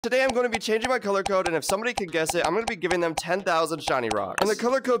Today I'm going to be changing my color code, and if somebody can guess it, I'm going to be giving them 10,000 shiny rocks. And the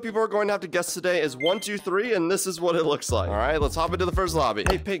color code people are going to have to guess today is 1, 2, 3, and this is what it looks like. All right, let's hop into the first lobby.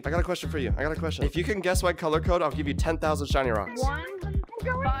 Hey, Pink, I got a question for you. If you can guess my color code, I'll give you 10,000 shiny rocks.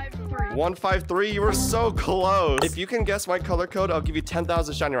 153. 153, you were so close. If you can guess my color code, I'll give you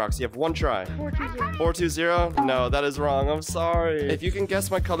 10,000 shiny rocks. You have one try. 420. 420? No, that is wrong. I'm sorry. If you can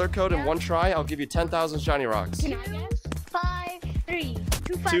guess my color code in one try, I'll give you 10,000 shiny rocks. Can I guess? 53.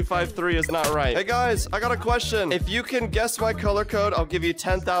 253 is not right. Hey guys, I got a question. If you can guess my color code, I'll give you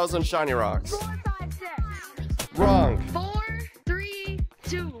 10,000 shiny rocks. 456. Wrong. 4, 3,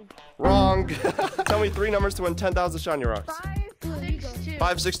 2. Wrong. Tell me 3 numbers to win 10,000 shiny rocks. 562.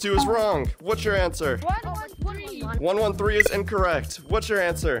 562 is wrong. What's your answer? 113. 113 is incorrect. What's your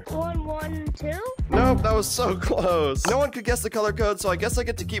answer? 112. Nope, that was so close. No one could guess the color code, so I guess I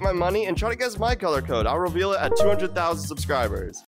get to keep my money and try to guess my color code. I'll reveal it at 200,000 subscribers.